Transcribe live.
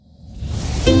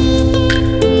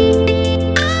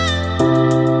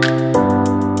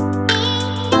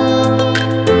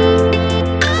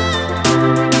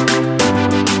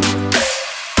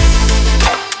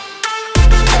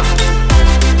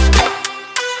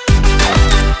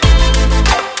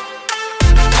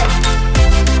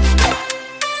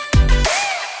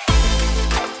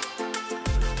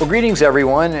Greetings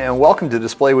everyone, and welcome to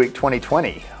Display Week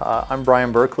 2020. I'm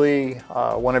Brian Berkeley,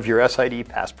 one of your SID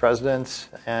past presidents,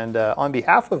 and on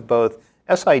behalf of both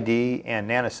SID and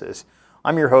Nanosys,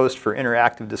 I'm your host for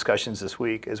interactive discussions this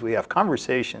week as we have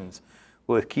conversations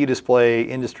with key display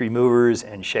industry movers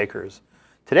and shakers.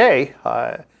 Today,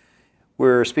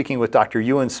 we're speaking with Dr.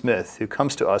 Euan Smith, who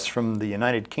comes to us from the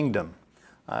United Kingdom.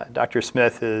 Dr.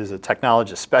 Smith is a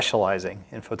technologist specializing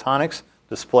in photonics,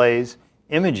 displays,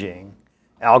 imaging,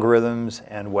 algorithms,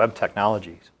 and web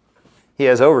technologies. He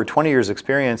has over 20 years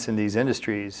experience in these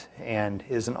industries and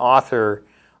is an author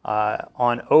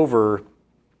on over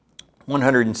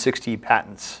 160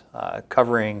 patents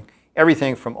covering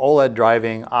everything from OLED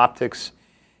driving, optics,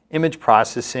 image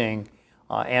processing,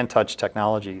 and touch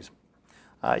technologies.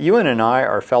 Euan and I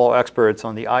are fellow experts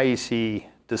on the IEC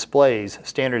Displays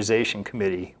Standardization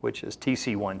Committee, which is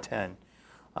TC 110.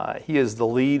 He is the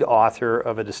lead author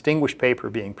of a distinguished paper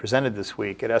being presented this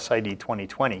week at SID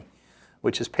 2020,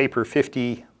 which is paper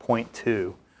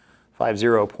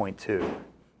 50.2.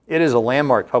 It is a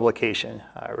landmark publication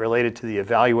related to the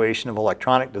evaluation of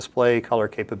electronic display color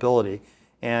capability,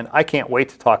 and I can't wait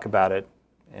to talk about it,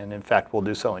 and in fact we'll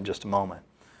do so in just a moment.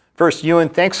 First,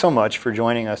 Euan, thanks so much for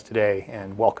joining us today,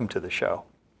 and welcome to the show.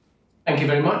 Thank you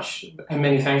very much, and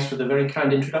many thanks for the very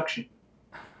kind introduction.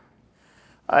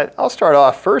 I'll start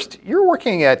off. First, you're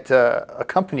working at a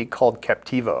company called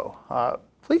Kaptivo.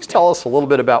 Please tell us a little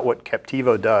bit about what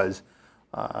Kaptivo does,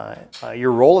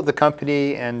 your role at the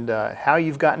company, and how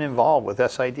you've gotten involved with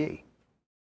SID.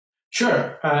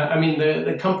 Sure. I mean,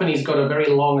 the company's got a very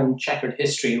long and checkered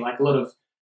history. Like a lot of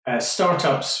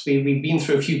startups, we've been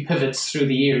through a few pivots through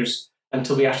the years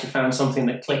until we actually found something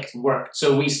that clicked and worked.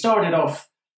 So we started off,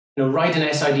 right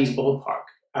in SID's ballpark.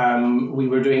 We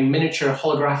were doing miniature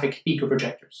holographic pico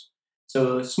projectors.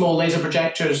 So small laser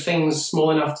projectors, things small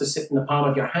enough to sit in the palm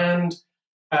of your hand.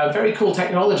 Very cool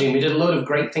technology, and we did a load of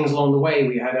great things along the way.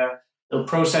 We had a little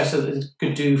processor that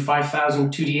could do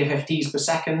 5,000 2D FFTs per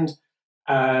second,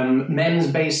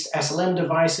 MEMS-based SLM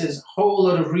devices, a whole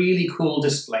lot of really cool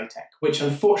display tech, which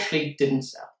unfortunately didn't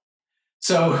sell.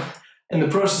 So in the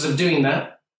process of doing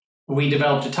that, we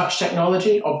developed a touch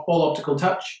technology, all optical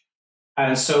touch.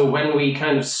 And so when we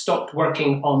kind of stopped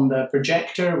working on the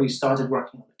projector, we started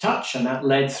working on the touch, and that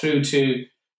led through to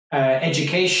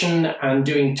education and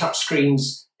doing touch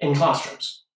screens in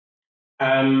classrooms.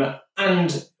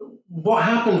 And what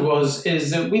happened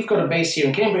is that we've got a base here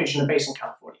in Cambridge and a base in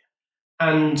California.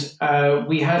 And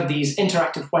we had these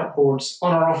interactive whiteboards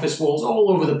on our office walls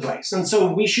all over the place. And so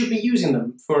we should be using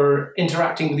them for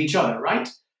interacting with each other, right?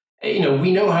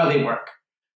 We know how they work.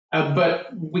 But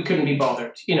we couldn't be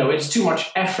bothered. It's too much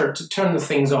effort to turn the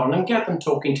things on and get them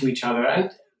talking to each other, and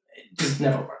it just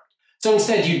never worked. So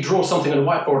instead, you draw something on a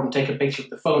whiteboard and take a picture with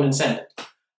the phone and send it.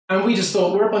 And we just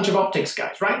thought, we're a bunch of optics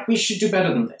guys, right? We should do better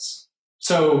than this.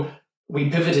 So we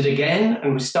pivoted again,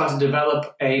 and we started to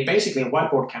develop basically a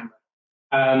whiteboard camera.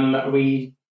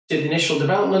 We did the initial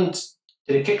development,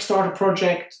 did a Kickstarter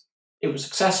project. It was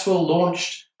successful,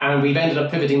 launched, and we've ended up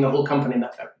pivoting the whole company in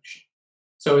that direction.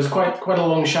 So it's quite a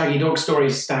long shaggy dog story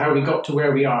as to how we got to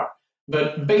where we are.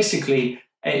 But basically,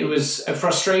 it was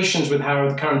frustrations with how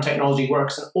the current technology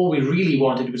works, and all we really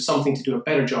wanted was something to do a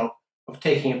better job of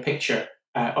taking a picture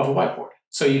of a whiteboard,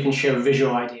 so you can share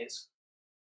visual ideas.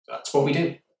 So that's what we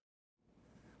do.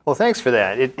 Well, thanks for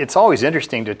that. It's always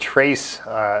interesting to trace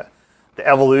the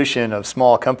evolution of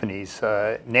small companies.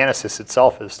 Nanosys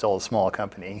itself is still a small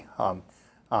company,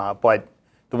 but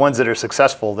the ones that are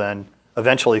successful then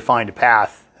eventually find a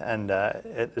path, and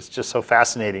it's just so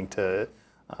fascinating to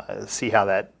see how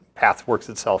that path works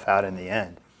itself out in the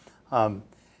end.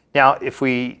 Now, if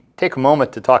we take a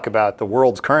moment to talk about the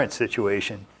world's current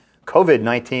situation,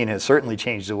 COVID-19 has certainly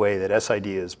changed the way that SID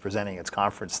is presenting its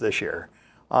conference this year.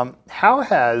 How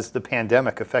has the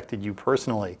pandemic affected you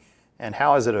personally, and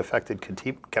how has it affected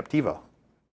Kaptivo?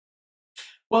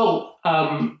 Well,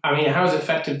 how has it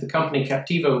affected the company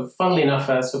Kaptivo? Funnily enough,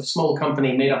 a sort of small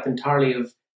company made up entirely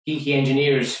of geeky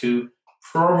engineers who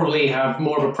probably have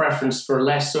more of a preference for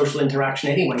less social interaction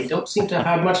anyway. Don't seem to have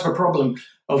had much of a problem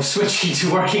of switching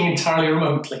to working entirely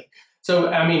remotely. So,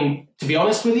 to be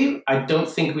honest with you, I don't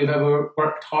think we've ever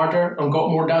worked harder and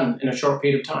got more done in a short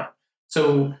period of time.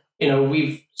 So,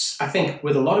 I think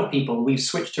with a lot of people, we've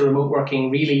switched to remote working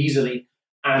really easily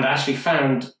and actually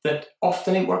found that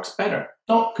often it works better.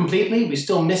 Not completely, we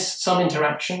still miss some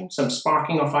interaction, some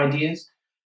sparking of ideas,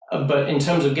 but in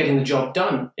terms of getting the job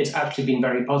done, it's actually been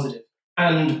very positive.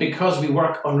 And because we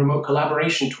work on remote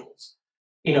collaboration tools,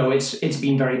 it's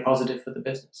been very positive for the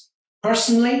business.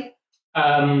 Personally,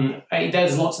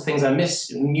 there's lots of things I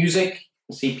miss. Music,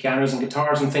 I see pianos and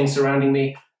guitars and things surrounding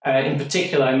me. In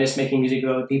particular, I miss making music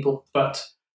with other people. But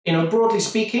broadly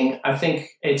speaking, I think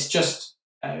it's just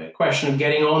a question of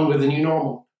getting on with the new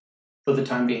normal for the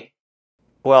time being.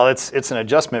 Well, it's an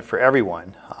adjustment for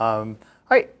everyone.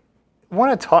 I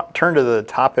want to turn to the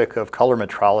topic of color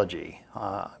metrology.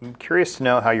 I'm curious to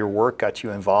know how your work got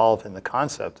you involved in the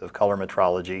concept of color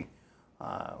metrology,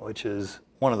 which is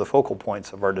one of the focal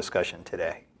points of our discussion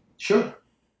today. Sure.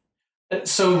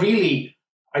 So really,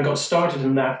 I got started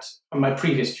in that on my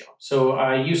previous job. So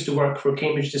I used to work for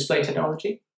Cambridge Display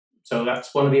Technology. So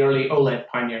that's one of the early OLED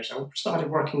pioneers. I started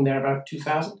working there about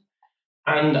 2000.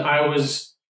 And I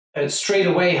was straight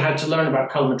away had to learn about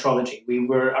color metrology.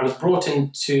 I was brought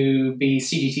in to be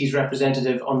CDT's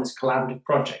representative on this collaborative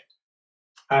project.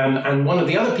 And one of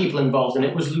the other people involved in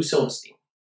it was Lou Silverstein.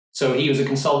 So he was a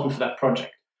consultant for that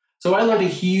project. So I learned a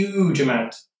huge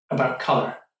amount about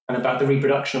color and about the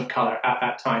reproduction of color at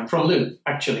that time from Lou,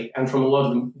 actually, and from a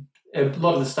lot of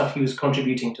the stuff he was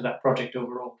contributing to that project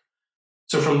overall.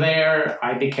 So from there,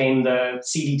 I became the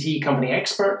CDT company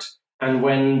expert. And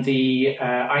when the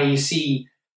IEC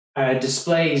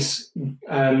displays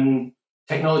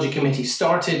technology committee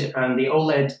started and the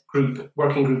OLED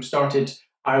working group started,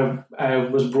 I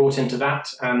was brought into that,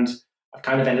 and I've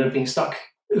kind of ended up being stuck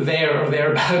there or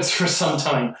thereabouts for some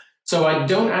time. So I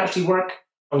don't actually work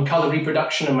on color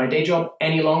reproduction in my day job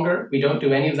any longer. We don't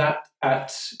do any of that at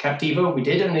Kaptivo. We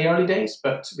did in the early days,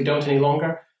 but we don't any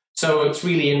longer. So it's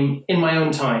really in my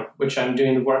own time, which I'm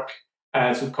doing the work,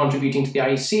 sort of contributing to the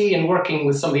IEC and working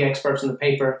with some of the experts in the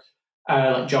paper,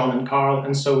 like John and Carl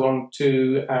and so on,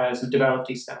 to sort of develop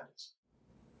these standards.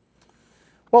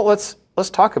 Well, let's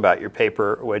talk about your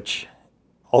paper, which,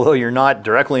 although you're not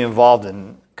directly involved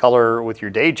in color with your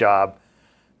day job,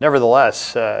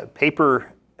 nevertheless,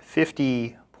 paper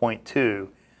 50.2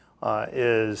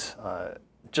 is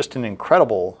just an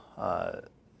incredible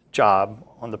job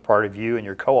on the part of you and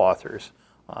your co-authors.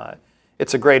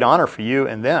 It's a great honor for you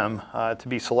and them to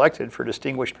be selected for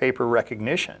distinguished paper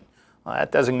recognition.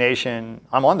 That designation,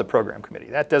 I'm on the program committee,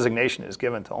 that designation is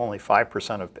given to only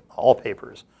 5% of all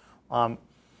papers.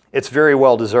 It's very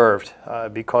well deserved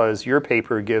because your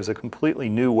paper gives a completely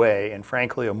new way, and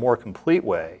frankly a more complete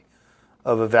way,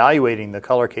 of evaluating the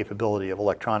color capability of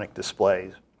electronic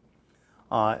displays.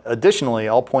 Additionally,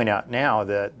 I'll point out now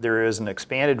that there is an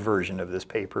expanded version of this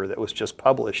paper that was just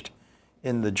published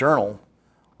in the Journal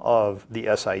of the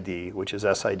SID, which is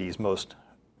SID's most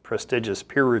prestigious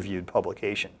peer-reviewed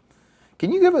publication.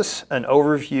 Can you give us an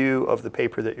overview of the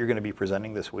paper that you're going to be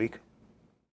presenting this week?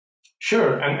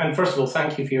 Sure, and first of all,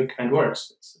 thank you for your kind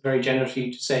words. It's very generous of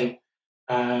you to say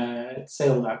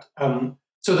all that.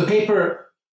 So the paper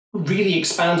really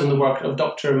expands on the work of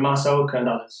Dr. Masaoka and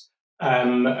others,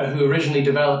 who originally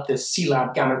developed this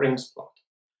CLAB gamma rings plot,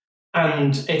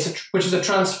 and which is a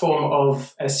transform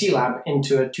of a CLAB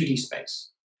into a 2D space.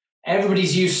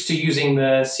 Everybody's used to using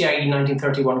the CIE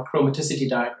 1931 chromaticity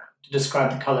diagram to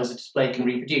describe the colors a display can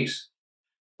reproduce.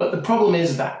 But the problem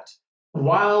is that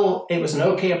while it was an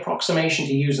okay approximation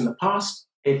to use in the past,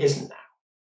 it isn't now.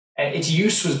 Its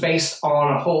use was based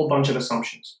on a whole bunch of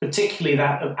assumptions, particularly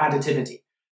that of additivity,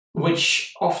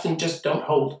 which often just don't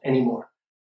hold anymore.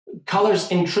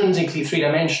 Color's intrinsically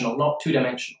three-dimensional, not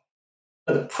two-dimensional.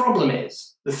 But the problem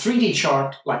is the 3D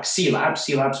chart, like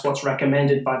CLAB's what's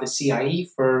recommended by the CIE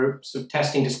for sort of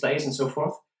testing displays and so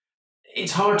forth.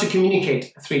 It's hard to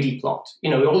communicate a 3D plot.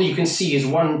 All you can see is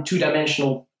one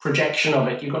two-dimensional projection of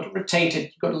it. You've got to rotate it,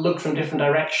 you've got to look from different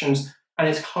directions, and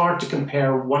it's hard to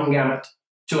compare one gamut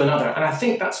to another. And I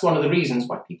think that's one of the reasons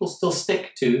why people still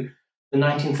stick to the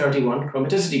 1931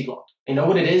 chromaticity plot. They know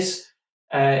what it is.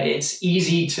 It's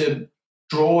easy to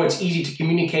draw, it's easy to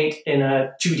communicate in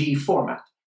a 2D format.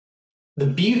 The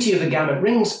beauty of the gamut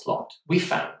rings plot, we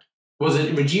found, was that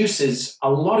it reduces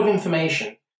a lot of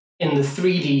information in the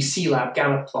 3D CLAB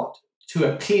gamut plot to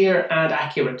a clear and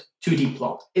accurate 2D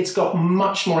plot. It's got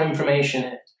much more information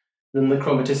in it than the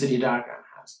chromaticity diagram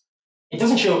has. It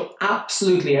doesn't show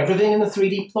absolutely everything in the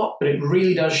 3D plot, but it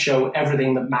really does show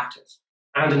everything that matters,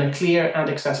 and in a clear and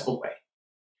accessible way.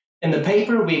 In the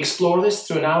paper, we explore this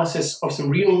through analysis of some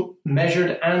real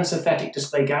measured and synthetic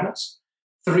display gamuts,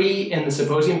 3 in the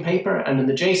symposium paper, and in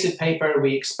the JCID paper,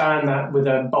 we expand that with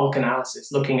a bulk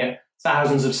analysis, looking at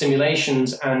thousands of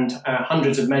simulations and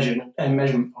hundreds of measurement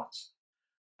points.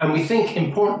 And we think,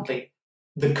 importantly,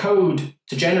 the code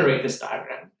to generate this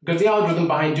diagram, because the algorithm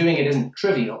behind doing it isn't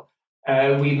trivial,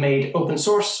 we've made open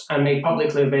source and made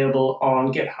publicly available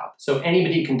on GitHub. So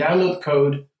anybody can download the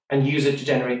code and use it to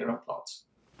generate their own plots.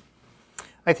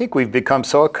 I think we've become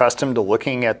so accustomed to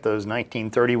looking at those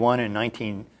 1931 and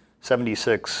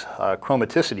 1976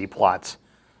 chromaticity plots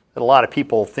that a lot of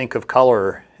people think of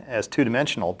color as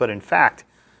two-dimensional, but in fact,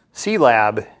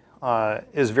 C-Lab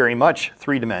is very much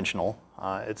three-dimensional.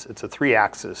 It's a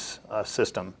three-axis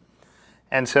system.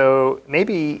 And so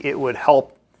maybe it would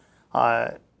help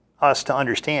us to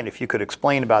understand if you could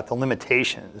explain about the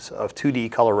limitations of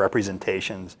 2D color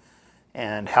representations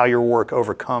and how your work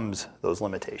overcomes those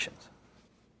limitations.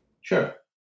 Sure.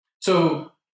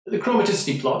 So the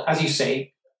chromaticity plot, as you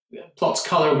say, plots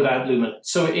color without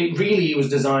luminance. So it really was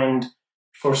designed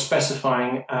for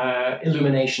specifying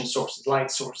illumination sources,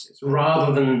 light sources,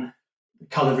 rather than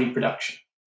color reproduction.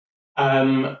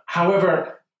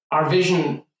 However, our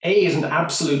vision, A, isn't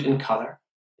absolute in color.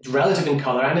 It's relative in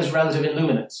color and is relative in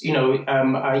luminance. You know,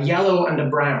 a yellow and a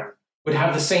brown would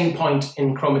have the same point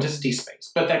in chromaticity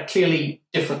space, but they're clearly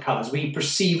different colors. We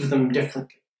perceive them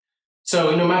differently.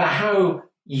 So no matter how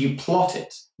you plot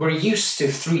it, we're used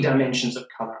to 3 dimensions of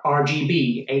color,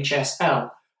 RGB,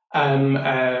 HSL,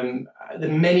 the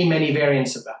many, many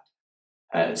variants of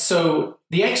that. So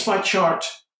the XY chart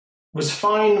was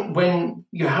fine when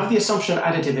you have the assumption of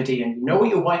additivity and you know what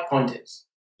your white point is.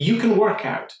 You can work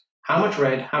out how much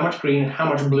red, how much green, how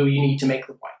much blue you need to make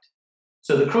the white.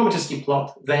 So the chromaticity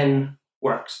plot then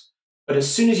works. But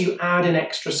as soon as you add in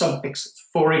extra subpixels,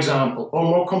 for example, or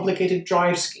more complicated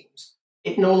drive schemes,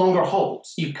 it no longer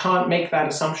holds. You can't make that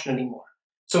assumption anymore.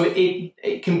 So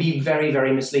it can be very,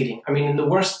 very misleading. I mean, in the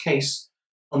worst case,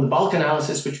 on the bulk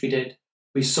analysis, which we did,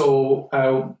 we saw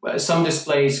some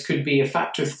displays could be a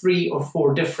factor 3 or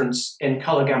 4 difference in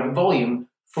color gamut volume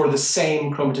for the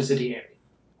same chromaticity area.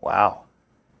 Wow.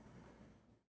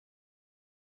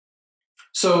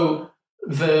 So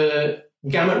the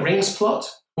gamut rings plot,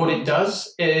 what it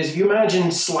does is, if you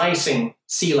imagine slicing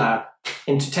C-Lab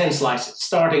into 10 slices,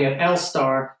 starting at L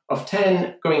star of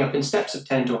 10, going up in steps of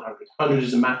 10 to 100. 100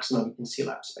 is a maximum in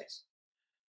C-Lab space.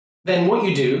 Then what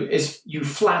you do is you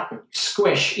flatten,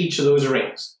 squish each of those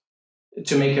rings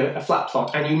to make a flat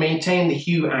plot, and you maintain the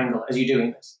hue angle as you're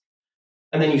doing this.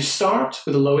 And then you start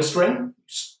with the lowest ring,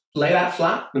 lay that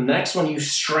flat, and the next one you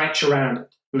stretch around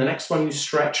it, and the next one you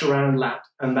stretch around that,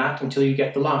 and that until you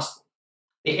get the last one.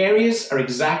 The areas are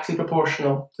exactly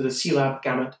proportional to the C-Lab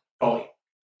gamut volume.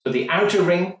 So the outer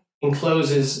ring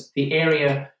encloses the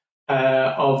area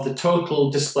of the total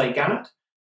display gamut,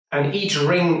 and each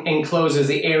ring encloses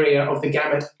the area of the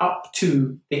gamut up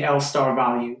to the L star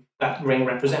value that ring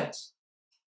represents.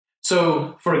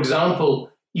 So, for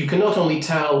example, you can not only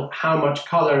tell how much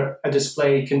color a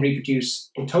display can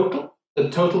reproduce in total, the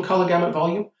total color gamut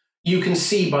volume, you can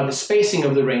see by the spacing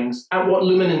of the rings at what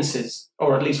luminances,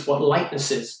 or at least what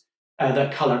lightnesses,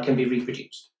 that color can be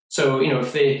reproduced. So, you know,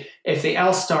 if the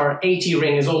L star 80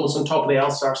 ring is almost on top of the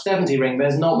L star 70 ring,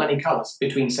 there's not many colors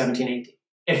between 70 and 80.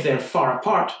 If they're far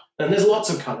apart, then there's lots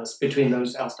of colors between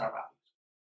those L star values.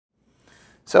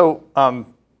 So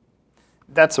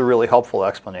that's a really helpful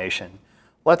explanation.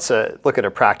 Let's look at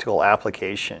a practical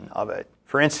application of it.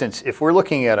 For instance, if we're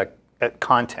looking at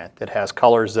content that has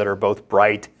colors that are both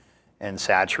bright and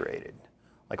saturated,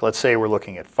 like let's say we're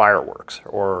looking at fireworks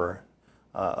or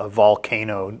a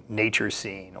volcano nature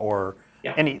scene, or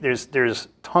there's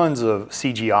tons of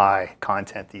CGI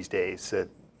content these days that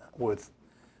with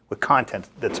content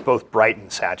that's both bright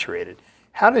and saturated.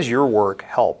 How does your work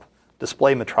help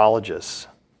display metrologists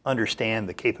understand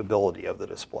the capability of the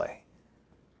display?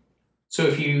 So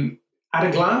if you, at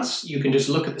a glance, you can just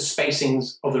look at the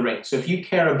spacings of the ring. So if you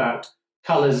care about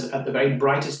colors at the very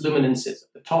brightest luminances,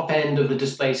 at the top end of the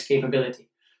display's capability,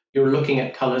 you're looking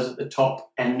at colors at the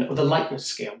top end of the lightness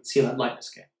scale, the C-Lab lightness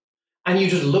scale. And you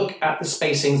just look at the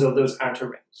spacings of those outer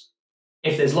rings.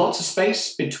 If there's lots of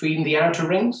space between the outer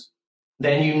rings,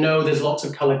 then you know there's lots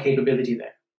of color capability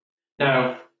there.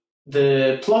 Now,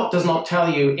 the plot does not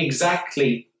tell you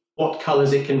exactly what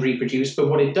colors it can reproduce, but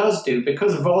what it does do,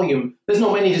 because of volume, there's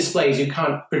not many displays, you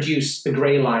can't produce the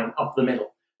gray line up the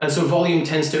middle. And so volume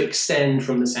tends to extend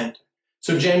from the center.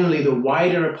 So generally, the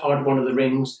wider apart one of the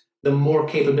rings, the more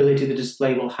capability the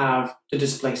display will have to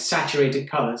display saturated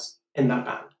colors in that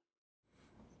band.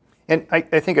 And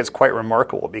I think it's quite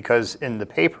remarkable because in the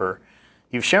paper,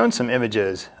 you've shown some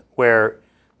images where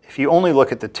if you only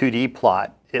look at the 2D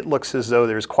plot, it looks as though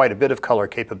there's quite a bit of color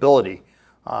capability,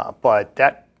 but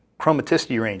that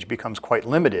chromaticity range becomes quite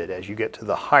limited as you get to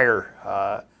the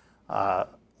higher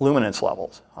luminance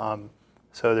levels.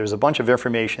 So there's a bunch of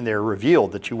information there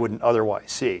revealed that you wouldn't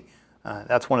otherwise see.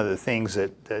 That's one of the things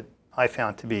that I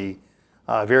found to be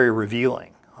very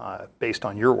revealing based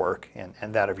on your work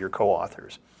and that of your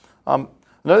co-authors.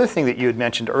 Another thing that you had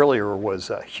mentioned earlier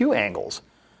was hue angles.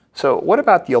 So what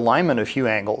about the alignment of hue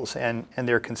angles and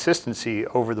their consistency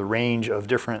over the range of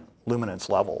different luminance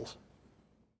levels?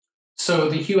 So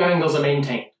the hue angles are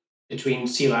maintained. between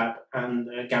CLAB and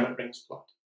the gamut rings plot.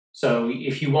 So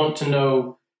if you want to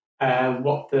know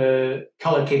what the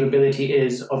color capability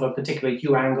is of a particular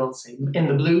hue angle, say in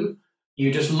the blue,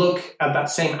 you just look at that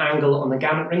same angle on the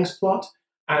gamut rings plot,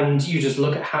 and you just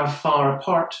look at how far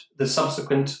apart the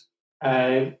subsequent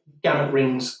gamut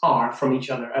rings are from each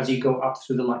other as you go up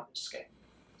through the lightness scale.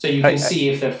 So you can see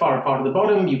if they're far apart at the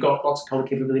bottom, you've got lots of color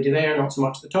capability there, not so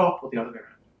much at the top, or the other way around.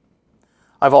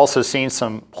 I've also seen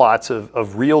some plots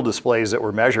of real displays that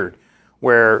were measured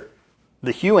where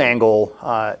the hue angle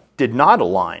did not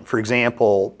align. For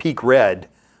example, peak red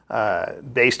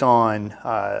based on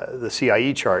the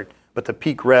CIE chart, but the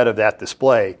peak red of that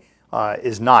display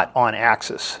is not on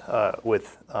axis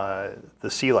with the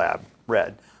CLAB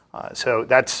red. So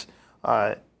that's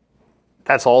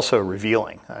also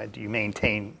revealing. Do you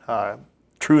maintain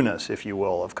trueness, if you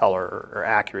will, of color or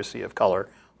accuracy of color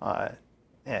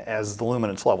as the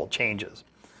luminance level changes?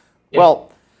 Yeah.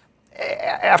 Well,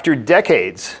 after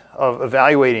decades of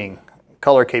evaluating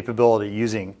color capability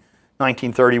using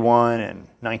 1931 and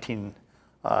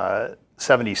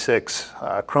 1976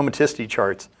 chromaticity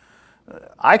charts,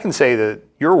 I can say that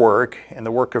your work and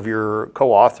the work of your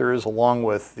co-authors, along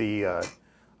with the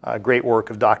great work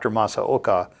of Dr.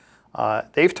 Masaoka,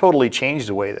 they've totally changed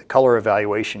the way that color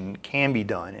evaluation can be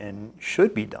done and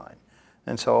should be done.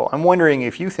 And so I'm wondering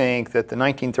if you think that the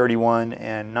 1931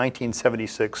 and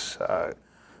 1976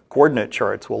 coordinate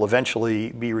charts will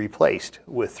eventually be replaced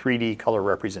with 3D color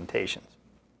representations.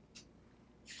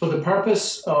 For the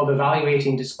purpose of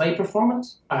evaluating display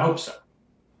performance, I hope so.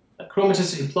 A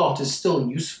chromaticity plot is still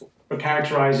useful for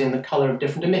characterizing the color of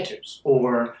different emitters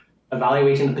or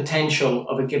evaluating the potential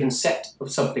of a given set of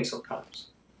subpixel colors.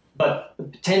 But the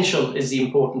potential is the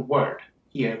important word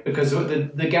here, because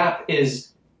the gap is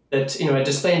that a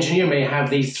display engineer may have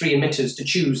these three emitters to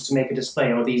choose to make a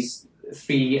display, or these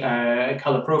three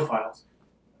color profiles.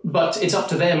 But it's up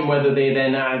to them whether they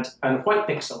then add a white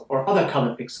pixel or other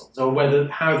color pixels, or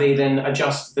how they then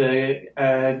adjust the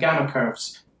gamma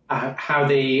curves, how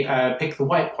they pick the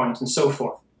white point, and so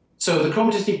forth. So the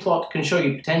chromaticity plot can show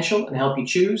you potential and help you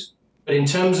choose, but in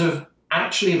terms of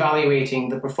actually evaluating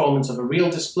the performance of a real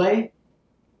display,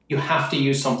 you have to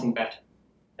use something better.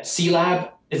 A CLAB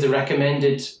is the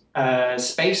recommended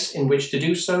space in which to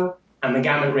do so, and the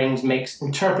gamut rings makes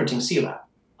interpreting CLAB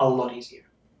a lot easier.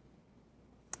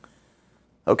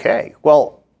 Okay,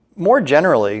 well, more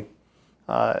generally,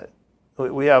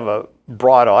 we have a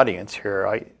broad audience here.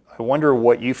 I wonder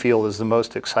what you feel is the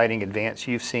most exciting advance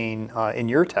you've seen in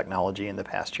your technology in the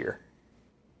past year.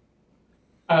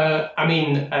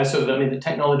 The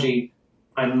technology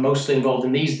I'm mostly involved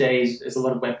in these days is a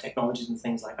lot of web technologies and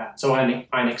things like that. So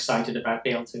I'm excited about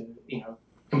being able to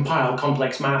compile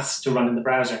complex maths to run in the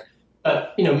browser.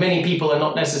 But many people are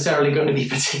not necessarily going to be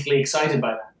particularly excited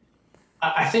by that.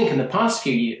 I think in the past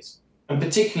few years, and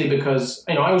particularly because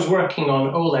I was working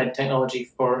on OLED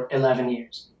technology for 11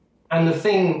 years, and the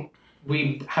thing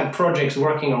we had projects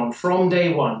working on from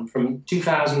day one, from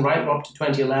 2000 right up to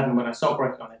 2011 when I stopped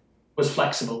working on it, was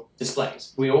flexible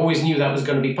displays. We always knew that was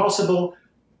going to be possible,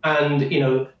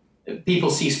 and people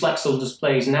see flexible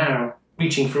displays now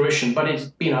reaching fruition, but it's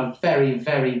been a very,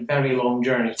 very, very long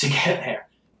journey to get there.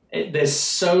 There's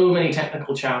so many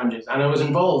technical challenges, and I was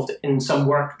involved in some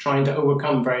work trying to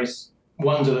overcome various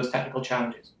ones of those technical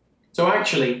challenges. So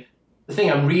actually, the thing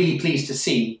I'm really pleased to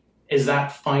see is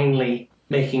that finally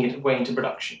making its way into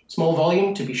production. Small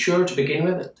volume, to be sure, to begin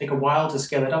with. It'll take a while to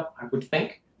scale it up, I would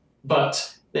think.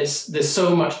 But there's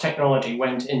so much technology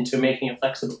went into making a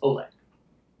flexible OLED.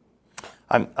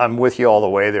 I'm with you all the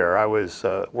way there. I was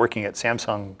working at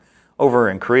Samsung over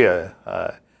in Korea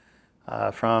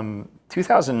from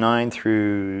 2009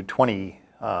 through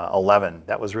 2011.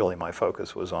 That was really my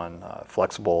focus, was on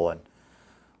flexible,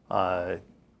 and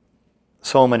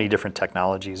so many different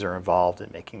technologies are involved in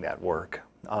making that work.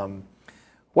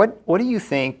 What do you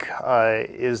think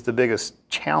is the biggest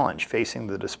challenge facing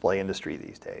the display industry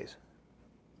these days?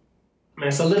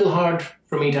 It's a little hard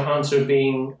for me to answer,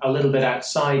 being a little bit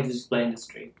outside the display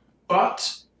industry.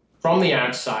 But from the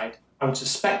outside, I would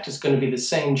suspect it's going to be the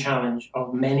same challenge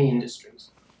of many industries,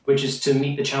 which is to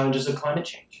meet the challenges of climate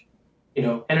change.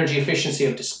 Energy efficiency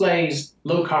of displays,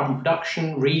 low carbon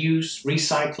production, reuse,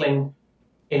 recycling,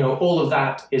 all of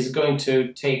that is going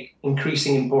to take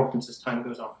increasing importance as time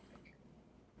goes on.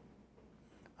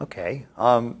 Okay.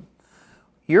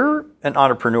 You're an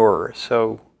entrepreneur,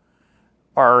 so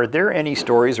are there any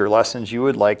stories or lessons you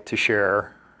would like to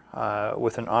share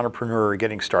with an entrepreneur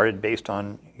getting started based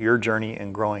on your journey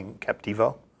in growing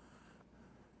Kaptivo?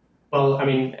 Well,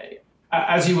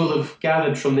 as you will have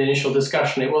gathered from the initial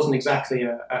discussion, it wasn't exactly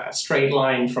a straight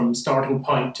line from starting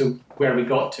point to where we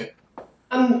got to.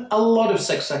 And a lot of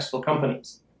successful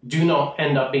companies do not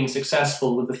end up being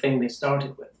successful with the thing they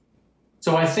started with.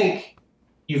 So I think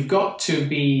you've got to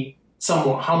be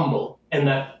somewhat humble in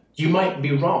that you might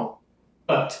be wrong,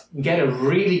 but get a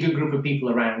really good group of people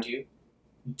around you,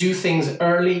 do things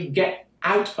early, get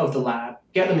out of the lab,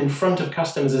 get them in front of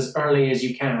customers as early as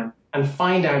you can, and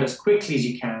find out as quickly as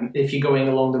you can if you're going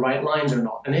along the right lines or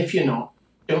not. And if you're not,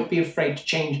 don't be afraid to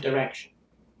change direction.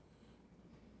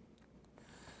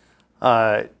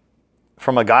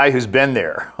 From a guy who's been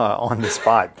there on the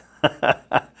spot.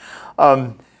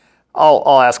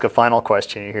 I'll ask a final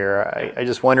question here. I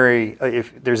just wonder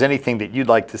if there's anything that you'd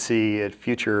like to see at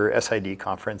future SID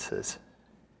conferences.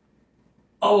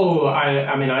 Oh,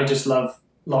 I mean, I just love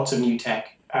lots of new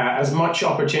tech. As much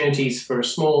opportunities for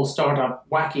small startup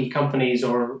wacky companies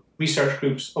or research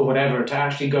groups or whatever to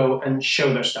actually go and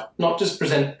show their stuff, not just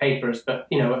present papers, but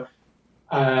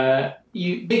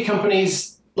big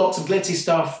companies, lots of glitzy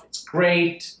stuff. It's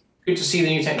great, good to see the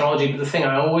new technology. But the thing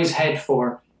I always head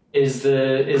for is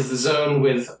the zone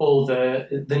with all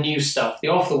the new stuff, the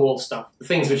off the wall stuff, the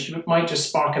things which might just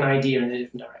spark an idea in a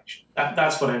different direction.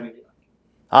 That's what I really like.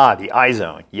 Ah, the I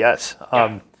zone, yes.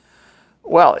 Yeah.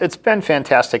 Well, it's been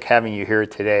fantastic having you here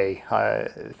today.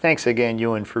 Thanks again,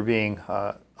 Euan, for being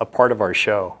a part of our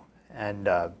show. And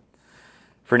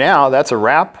for now, that's a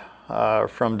wrap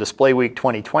from Display Week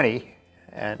 2020.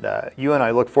 And Euan,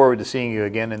 I look forward to seeing you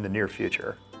again in the near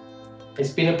future. It's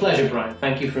been a pleasure, Brian.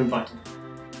 Thank you for inviting me.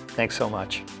 Thanks so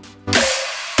much.